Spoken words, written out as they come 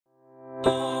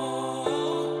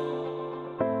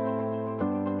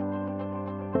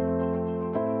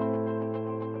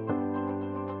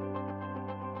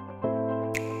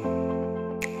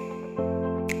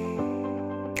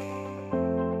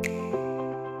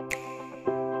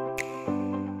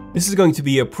This is going to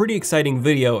be a pretty exciting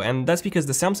video, and that's because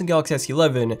the Samsung Galaxy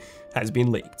S11 has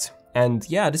been leaked. And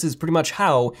yeah, this is pretty much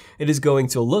how it is going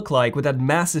to look like with that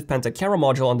massive penta camera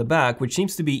module on the back, which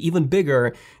seems to be even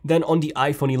bigger than on the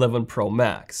iPhone 11 Pro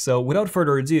Max. So without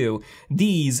further ado,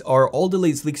 these are all the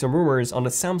latest leaks and rumors on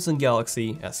the Samsung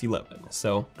Galaxy S11.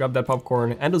 So grab that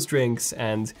popcorn and those drinks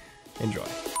and enjoy.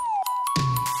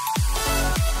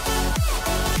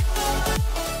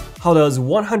 How does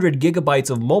 100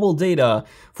 gigabytes of mobile data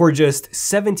for just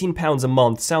 £17 a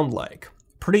month sound like?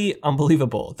 Pretty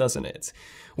unbelievable, doesn't it?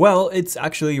 Well, it's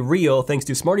actually real thanks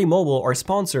to Smarty Mobile, our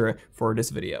sponsor for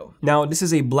this video. Now, this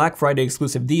is a Black Friday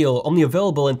exclusive deal only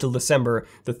available until December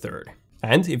the 3rd.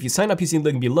 And if you sign up using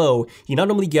the link below, you not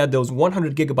only get those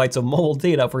 100 gigabytes of mobile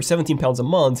data for £17 a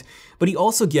month, but you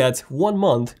also get 1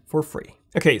 month for free.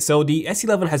 Okay, so the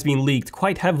S11 has been leaked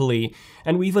quite heavily,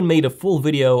 and we even made a full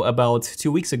video about 2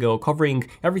 weeks ago covering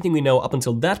everything we know up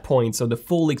until that point, so the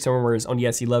full leaks and rumors on the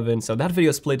S11. So that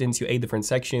video split into 8 different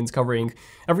sections covering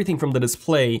everything from the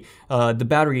display, the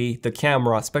battery, the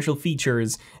camera, special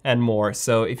features, and more.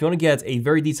 So if you want to get a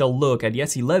very detailed look at the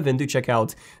S11, do check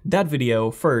out that video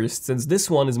first, since this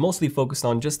one is mostly focused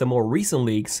on just the more recent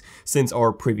leaks since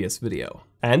our previous video.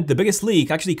 And the biggest leak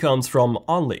actually comes from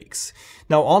OnLeaks.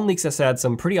 Now, OnLeaks has had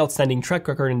some pretty outstanding track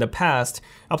record in the past,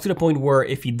 up to the point where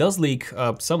if he does leak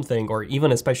something, or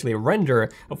even especially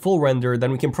a full render,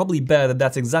 then we can probably bet that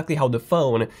that's exactly how the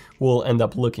phone will end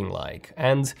up looking like.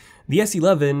 And the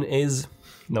S11 is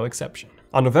no exception.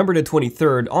 On November the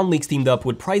 23rd, OnLeaks teamed up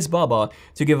with PriceBaba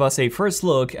to give us a first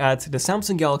look at the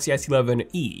Samsung Galaxy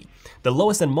S11e, the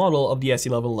lowest end model of the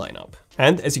S11 lineup.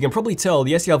 And as you can probably tell,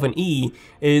 the S11e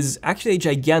is actually a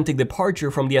gigantic departure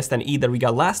from the S10e that we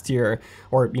got last year,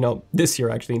 or this year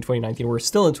actually in 2019, we're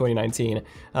still in 2019.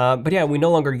 But yeah, we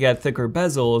no longer get thicker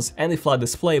bezels and a flat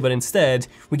display, but instead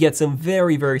we get some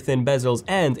very, very thin bezels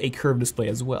and a curved display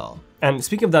as well. And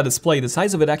speaking of that display, the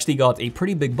size of it actually got a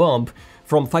pretty big bump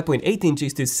from 5.8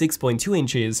 inches to 6.2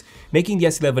 inches, making the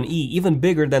S11e even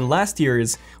bigger than last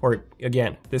year's, or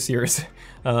again, this year's,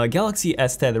 Galaxy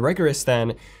S10, the regular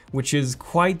S10, which is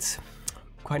quite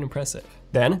impressive.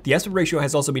 Then, the aspect ratio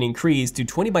has also been increased to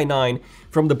 20:9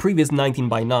 from the previous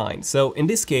 19:9, so in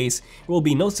this case, it will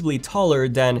be noticeably taller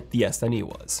than the S10e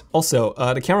was. Also,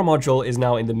 the camera module is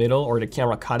now in the middle, or the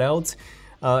camera cutout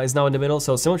is now in the middle,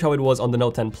 so similar to how it was on the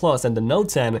Note 10 Plus and the Note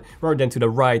 10, rather than to the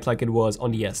right like it was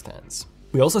on the S10s.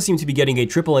 We also seem to be getting a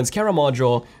triple lens camera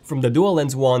module from the dual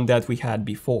lens one that we had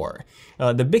before.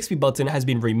 The Bixby button has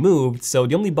been removed, so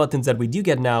the only buttons that we do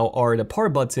get now are the power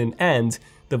button and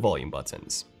the volume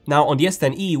buttons. Now, on the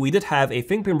S10e, we did have a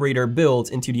fingerprint reader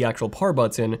built into the actual power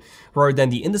button, rather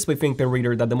than the in-display fingerprint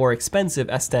reader that the more expensive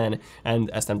S10 and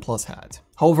S10 Plus had.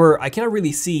 However, I cannot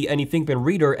really see any fingerprint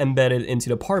reader embedded into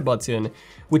the power button,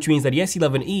 which means that the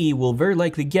S11e will very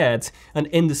likely get an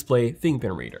in-display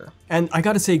fingerprint reader. And I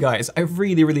gotta say guys, I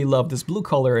really love this blue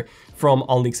color from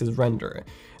OnLeaks' render.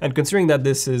 And considering that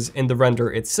this is in the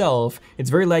render itself,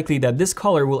 it's very likely that this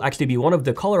color will actually be one of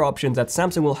the color options that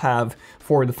Samsung will have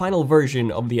for the final version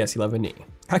of the S11e.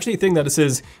 I actually think that this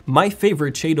is my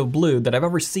favorite shade of blue that I've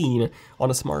ever seen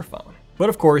on a smartphone. But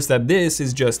of course, that this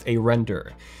is just a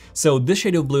render. So this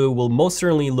shade of blue will most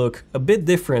certainly look a bit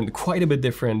different, quite a bit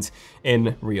different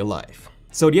in real life.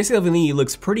 So the S11e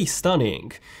looks pretty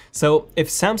stunning. So if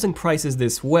Samsung prices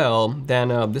this well, then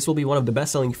this will be one of the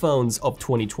best-selling phones of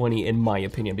 2020 in my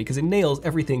opinion, because it nails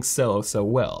everything so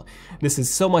well. This is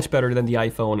so much better than the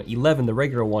iPhone 11, the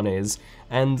regular one is,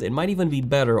 and it might even be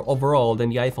better overall than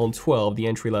the iPhone 12, the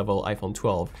entry-level iPhone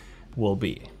 12 will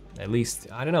be. At least,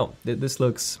 I don't know, this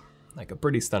looks like a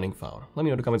pretty stunning phone. Let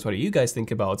me know in the comments what you guys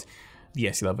think about the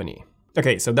S11e.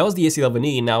 Okay, so that was the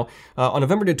S11e. Now, on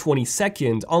November the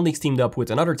 22nd, OnLeaks teamed up with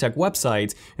another tech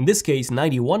website, in this case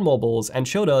 91 Mobiles, and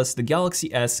showed us the Galaxy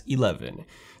S11.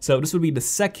 So this would be the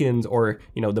second, or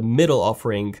the middle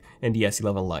offering in the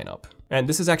S11 lineup. And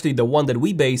this is actually the one that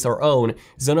we base our own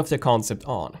ZONEofTECH concept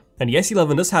on. And the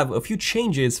S11 does have a few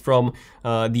changes from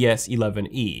the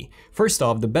S11e. First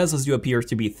off, the bezels do appear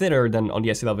to be thinner than on the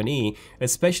S11e,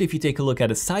 especially if you take a look at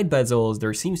the side bezels,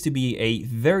 there seems to be a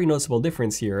very noticeable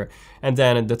difference here. And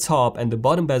then the top and the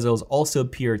bottom bezels also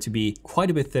appear to be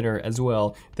quite a bit thinner as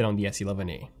well than on the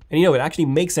S11e. And it actually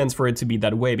makes sense for it to be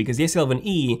that way, because the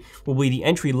S11e will be the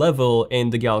entry level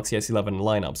in the Galaxy S11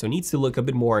 lineup, so it needs to look a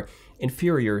bit more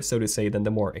inferior, so to say, than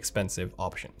the more expensive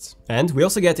options. And we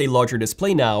also get a larger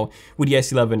display now with the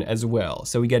S11 as well.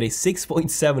 So we get a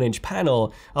 6.7-inch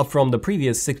panel up from the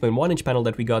previous 6.1-inch panel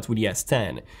that we got with the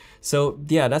S10. So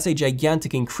yeah, that's a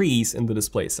gigantic increase in the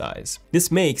display size.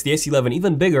 This makes the S11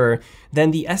 even bigger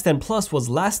than the S10 Plus was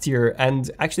last year,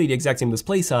 and actually the exact same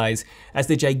display size as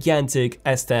the gigantic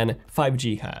S10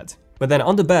 5G had. But then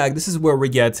on the back, this is where we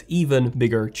get even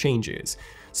bigger changes.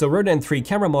 So rather than 3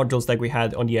 camera modules like we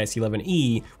had on the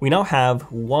S11e, we now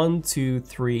have 1, 2,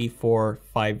 3, 4,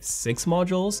 5, 6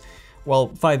 modules. Well,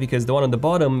 5 because the one on the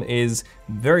bottom is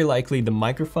very likely the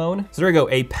microphone. So there we go,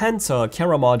 a penta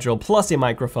camera module plus a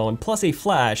microphone plus a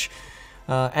flash,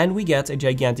 and we get a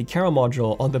gigantic camera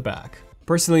module on the back.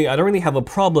 Personally, I don't really have a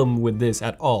problem with this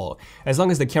at all, as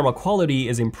long as the camera quality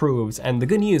is improved, and the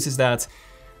good news is that,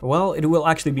 well, it will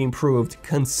actually be improved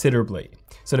considerably.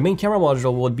 So the main camera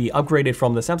module would be upgraded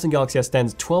from the Samsung Galaxy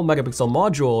S10's 12 megapixel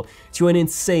module to an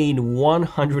insane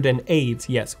 108,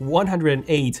 yes,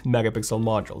 108 megapixel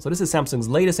module. So this is Samsung's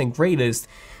latest and greatest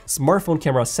smartphone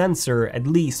camera sensor, at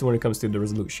least when it comes to the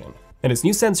resolution. And its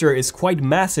new sensor is quite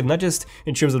massive, not just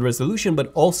in terms of the resolution,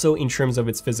 but also in terms of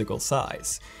its physical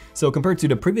size. So compared to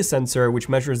the previous sensor, which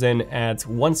measures in at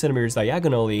 1 centimeter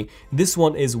diagonally, this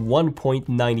one is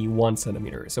 1.91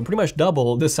 centimeters. So pretty much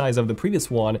double the size of the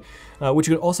previous one, which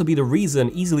could also be the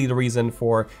reason, easily the reason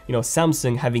for,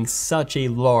 Samsung having such a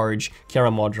large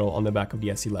camera module on the back of the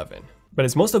S11. But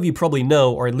as most of you probably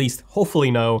know, or at least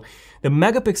hopefully know, the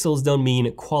megapixels don't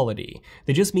mean quality.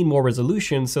 They just mean more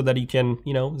resolution so that you can,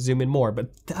 zoom in more,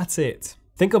 but that's it.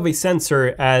 Think of a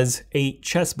sensor as a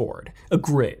chessboard, a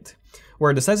grid,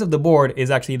 where the size of the board is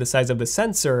actually the size of the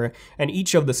sensor, and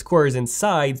each of the squares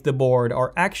inside the board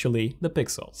are actually the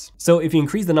pixels. So if you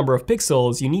increase the number of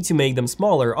pixels, you need to make them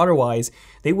smaller, otherwise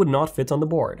they would not fit on the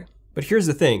board. But here's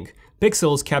the thing.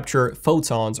 Pixels capture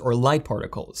photons or light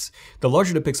particles. The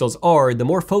larger the pixels are, the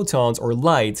more photons or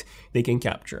light they can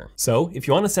capture. So if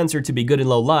you want a sensor to be good in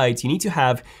low light, you need to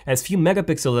have as few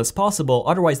megapixels as possible,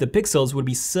 otherwise the pixels would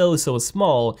be so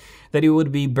small that it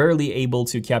would be barely able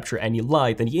to capture any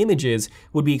light, and the images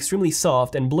would be extremely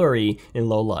soft and blurry in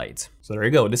low light. So there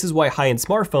you go, this is why high-end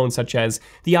smartphones such as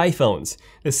the iPhones,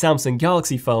 the Samsung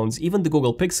Galaxy phones, even the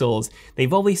Google Pixels,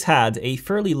 they've always had a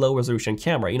fairly low resolution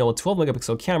camera, a 12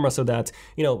 megapixel camera, so that,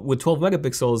 with 12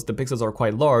 megapixels, the pixels are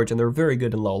quite large and they're very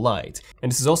good in low light.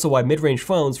 And this is also why mid-range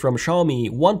phones from Xiaomi,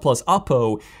 OnePlus,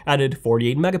 Oppo added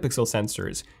 48 megapixel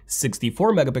sensors,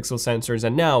 64 megapixel sensors,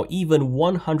 and now even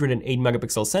 108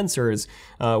 megapixel sensors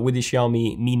with the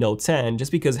Xiaomi Mi Note 10,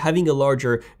 just because having a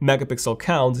larger megapixel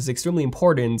count is extremely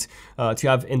important to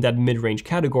have in that mid-range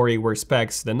category where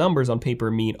specs, the numbers on paper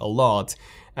mean a lot,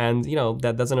 and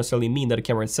that doesn't necessarily mean that the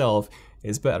camera itself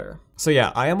is better. So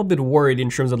yeah, I am a bit worried in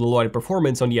terms of the low light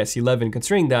performance on the S11,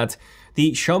 considering that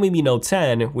the Xiaomi Mi Note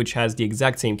 10, which has the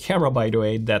exact same camera by the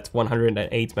way, that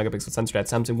 108 megapixel sensor that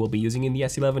Samsung will be using in the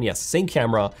S11, yes, same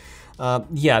camera,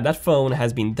 yeah, that phone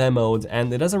has been demoed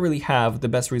and it doesn't really have the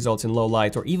best results in low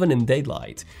light or even in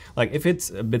daylight. Like if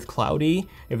it's a bit cloudy,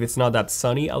 if it's not that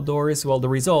sunny outdoors, well, the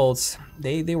results,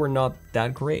 they were not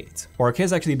that great.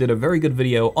 Marquez actually did a very good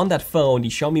video on that phone, the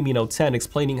Xiaomi Mi Note 10,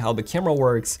 explaining how the camera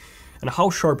works and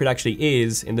how sharp it actually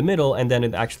is in the middle, and then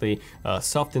it actually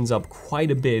softens up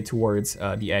quite a bit towards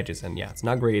the edges, and yeah, it's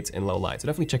not great in low light. So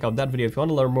definitely check out that video if you want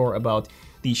to learn more about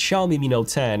the Xiaomi Mi Note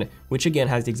 10, which again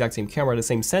has the exact same camera, the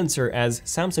same sensor as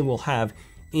Samsung will have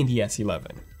in the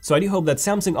S11. So I do hope that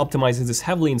Samsung optimizes this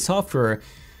heavily in software,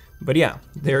 but yeah,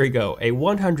 there you go, a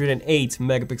 108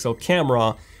 megapixel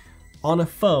camera on a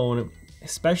phone,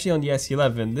 especially on the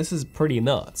S11, this is pretty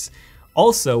nuts.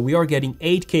 Also, we are getting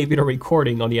 8K video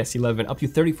recording on the S11 up to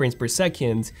 30 frames per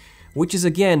second, which is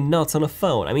again nuts on a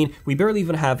phone. I mean, we barely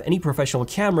even have any professional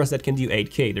cameras that can do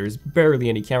 8K. There's barely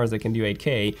any cameras that can do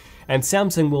 8K, and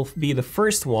Samsung will be the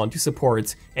first one to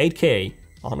support 8K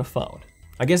on a phone.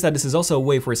 I guess that this is also a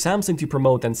way for Samsung to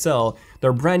promote and sell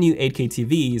their brand new 8K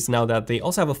TVs now that they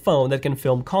also have a phone that can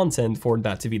film content for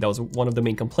that TV. That was one of the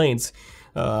main complaints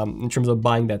in terms of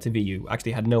buying that TV. You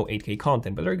actually had no 8K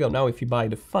content, but there you go. Now if you buy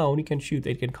the phone, you can shoot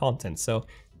 8K content, so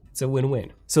it's a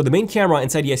win-win. So the main camera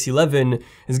inside the S11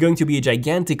 is going to be a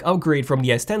gigantic upgrade from the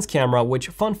S10's camera, which,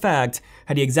 fun fact,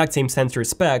 had the exact same sensor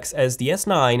specs as the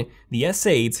S9, the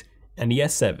S8, and the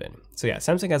S7. So yeah,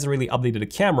 Samsung hasn't really updated the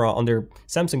camera on their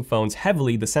Samsung phones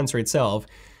heavily, the sensor itself,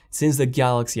 since the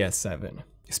Galaxy S7.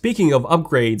 Speaking of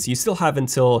upgrades, you still have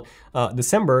until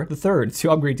December the 3rd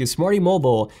to upgrade to Smarty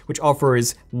Mobile, which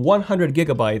offers 100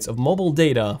 gigabytes of mobile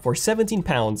data for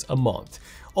 £17 a month.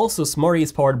 Also, Smarty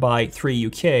is powered by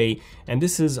 3UK, and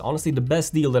this is honestly the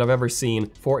best deal that I've ever seen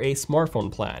for a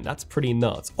smartphone plan. That's pretty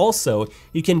nuts. Also,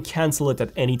 you can cancel it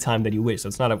at any time that you wish, so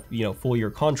it's not a full year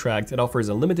contract. It offers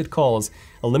unlimited calls,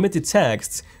 unlimited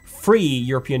texts, free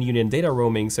European Union data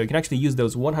roaming, so you can actually use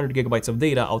those 100 gigabytes of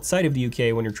data outside of the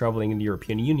UK when you're traveling in the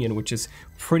European Union, which is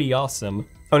pretty awesome.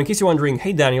 Oh, and in case you're wondering,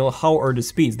 hey Daniel, how are the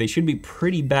speeds? They should be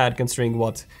pretty bad considering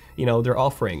what, they're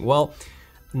offering. Well,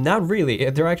 not really,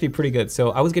 they're actually pretty good.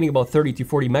 So I was getting about 30 to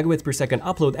 40 megabits per second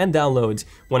upload and download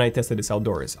when I tested this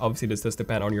outdoors. Obviously this does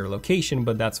depend on your location,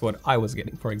 but that's what I was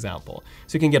getting, for example.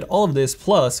 So you can get all of this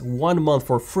plus 1 month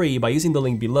for free by using the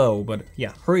link below. But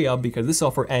yeah, hurry up because this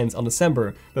offer ends on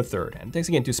December the 3rd. And thanks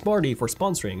again to Smarty for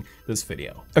sponsoring this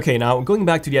video. Okay, now going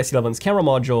back to the S11's camera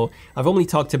module, I've only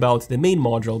talked about the main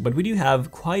module, but we do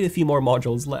have quite a few more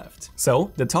modules left.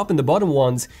 So the top and the bottom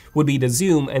ones would be the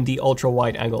zoom and the ultra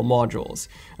wide angle modules.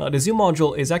 The zoom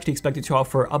module is actually expected to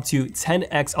offer up to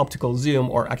 10x optical zoom,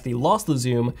 or actually lossless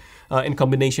zoom, in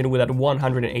combination with that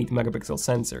 108 megapixel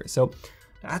sensor. So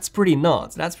that's pretty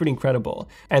nuts, that's pretty incredible.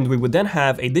 And we would then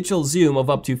have a digital zoom of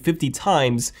up to 50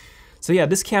 times. So yeah,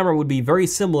 this camera would be very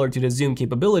similar to the zoom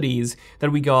capabilities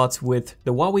that we got with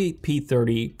the Huawei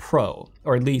P30 Pro,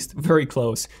 or at least very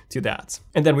close to that.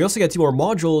 And then we also get 2 more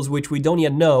modules, which we don't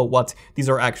yet know what these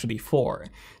are actually for.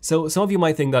 So some of you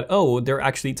might think that, oh, they're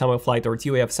actually time-of-flight or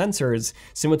TOF sensors,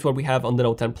 similar to what we have on the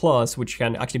Note 10 Plus, which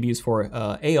can actually be used for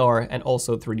AR and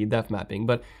also 3D depth mapping.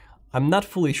 But I'm not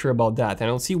fully sure about that, and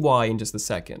I'll see why in just a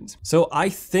second. So I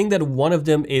think that one of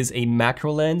them is a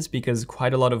macro lens, because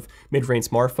quite a lot of mid-range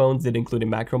smartphones did include a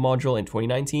macro module in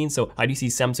 2019, so I do see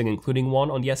Samsung including one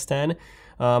on the S10.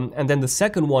 And then the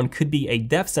second one could be a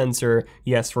depth sensor,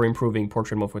 yes, for improving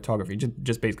portrait mode photography,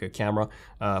 just basically a camera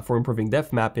for improving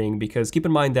depth mapping, because keep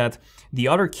in mind that the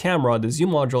other camera, the zoom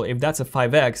module, if that's a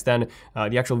 5x, then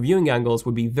the actual viewing angles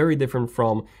would be very different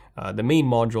from the main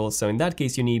module. So in that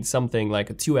case, you need something like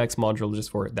a 2x module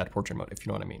just for that portrait mode, if you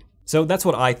know what I mean. So that's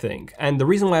what I think. And the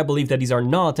reason why I believe that these are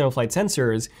not time-of-flight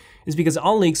sensors is because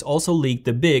OnLeaks also leaked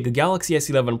the big Galaxy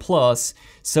S11 Plus.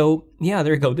 So yeah,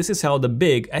 there you go. This is how the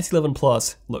big S11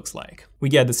 Plus looks like. We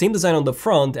get the same design on the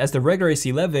front as the regular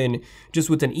S11, just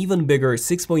with an even bigger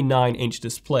 6.9-inch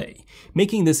display,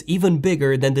 making this even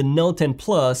bigger than the Note 10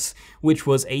 Plus, which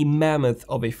was a mammoth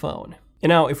of a phone. And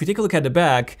now, if we take a look at the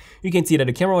back, you can see that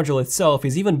the camera module itself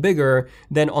is even bigger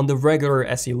than on the regular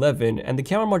S11, and the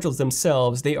camera modules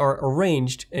themselves, they are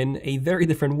arranged in a very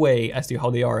different way as to how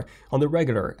they are on the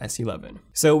regular S11.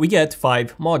 So we get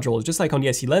 5 modules, just like on the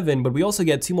S11, but we also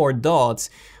get 2 more dots,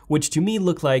 which to me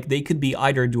look like they could be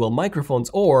either dual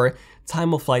microphones or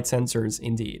time-of-flight sensors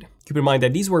indeed. Keep in mind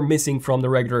that these were missing from the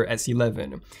regular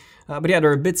S11. But yeah,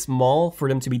 they're a bit small for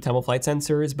them to be time-of-flight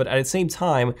sensors, but at the same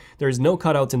time, there's no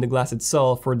cutouts in the glass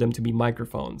itself for them to be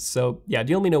microphones. So yeah,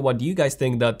 do you let me know what do you guys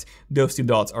think that those 2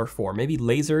 dots are for? Maybe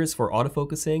lasers for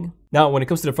autofocusing? Now, when it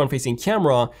comes to the front-facing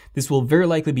camera, this will very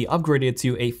likely be upgraded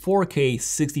to a 4K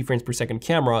 60 frames per second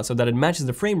camera so that it matches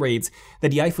the frame rates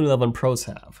that the iPhone 11 Pros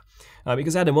have.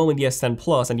 Because at the moment the S10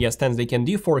 Plus and the S10s, they can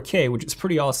do 4K, which is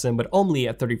pretty awesome, but only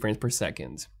at 30 frames per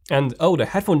second. And oh, the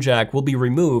headphone jack will be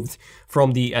removed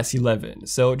from the S11.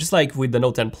 So just like with the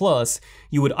Note 10 Plus,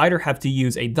 you would either have to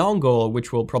use a dongle,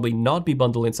 which will probably not be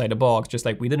bundled inside the box, just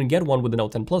like we didn't get one with the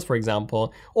Note 10 Plus, for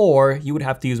example, or you would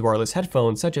have to use wireless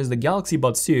headphones, such as the Galaxy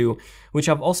Buds 2, which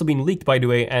have also been leaked, by the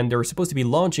way, and they're supposed to be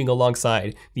launching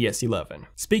alongside the S11.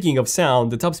 Speaking of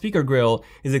sound, the top speaker grill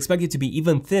is expected to be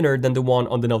even thinner than the one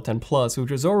on the Note 10 Plus,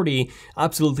 which is already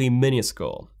absolutely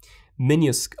minuscule.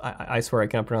 I swear I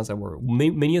can't pronounce that word.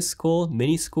 Minuscule,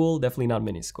 definitely not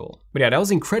minuscule. But yeah, that was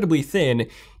incredibly thin.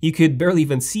 You could barely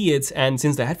even see it, and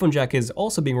since the headphone jack is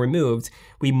also being removed,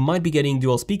 we might be getting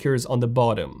dual speakers on the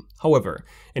bottom. However,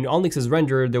 in OnLeaks'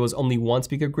 render, there was only 1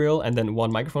 speaker grill and then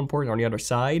 1 microphone port on the other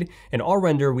side. In our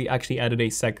render, we actually added a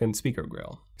second speaker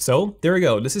grill. So there we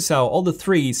go. This is how all the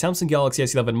 3 Samsung Galaxy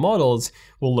S11 models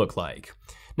will look like.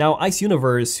 Now, Ice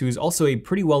Universe, who's also a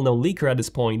pretty well-known leaker at this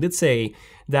point, did say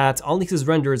that OnLeaks'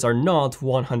 renders are not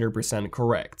 100%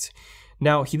 correct.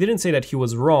 Now, he didn't say that he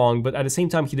was wrong, but at the same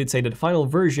time, he did say that the final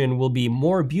version will be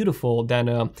more beautiful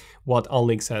than what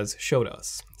OnLeaks has showed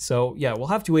us. So yeah, we'll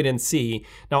have to wait and see.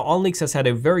 Now, OnLeaks has had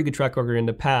a very good track record in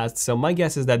the past, so my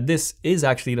guess is that this is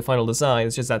actually the final design.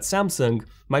 It's just that Samsung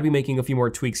might be making a few more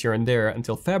tweaks here and there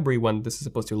until February when this is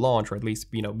supposed to launch, or at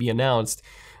least, be announced.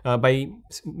 By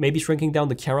maybe shrinking down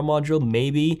the camera module,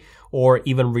 maybe, or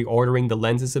even reordering the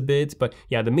lenses a bit. But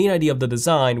yeah, the main idea of the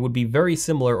design would be very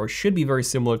similar, or should be very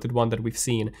similar to the one that we've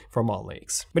seen from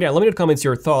OnLeaks. But yeah, let me know in the comments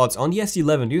your thoughts on the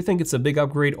S11. Do you think it's a big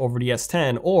upgrade over the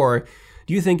S10, or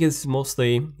do you think it's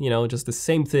mostly, you know, just the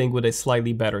same thing with a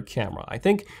slightly better camera? I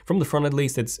think from the front at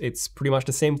least it's pretty much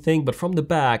the same thing, but from the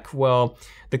back, well,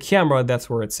 the camera, that's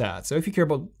where it's at. So if you care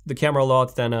about the camera a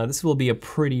lot, then this will be a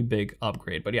pretty big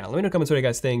upgrade. But yeah, let me know in the comments what you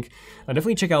guys think.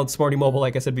 Definitely check out Smarty Mobile,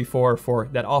 like I said before, for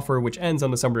that offer which ends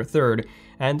on December 3rd.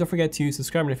 And don't forget to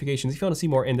subscribe, notifications if you want to see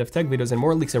more in-depth tech videos and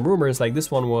more leaks and rumors like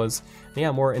this one was. And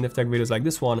yeah, more in-depth tech videos like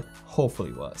this one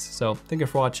hopefully was. So thank you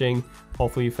for watching.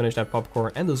 Hopefully you finished that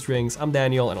popcorn and those drinks. I'm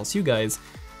Daniel, and I'll see you guys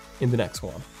in the next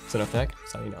one. ZONEofTECH,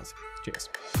 signing out. Cheers.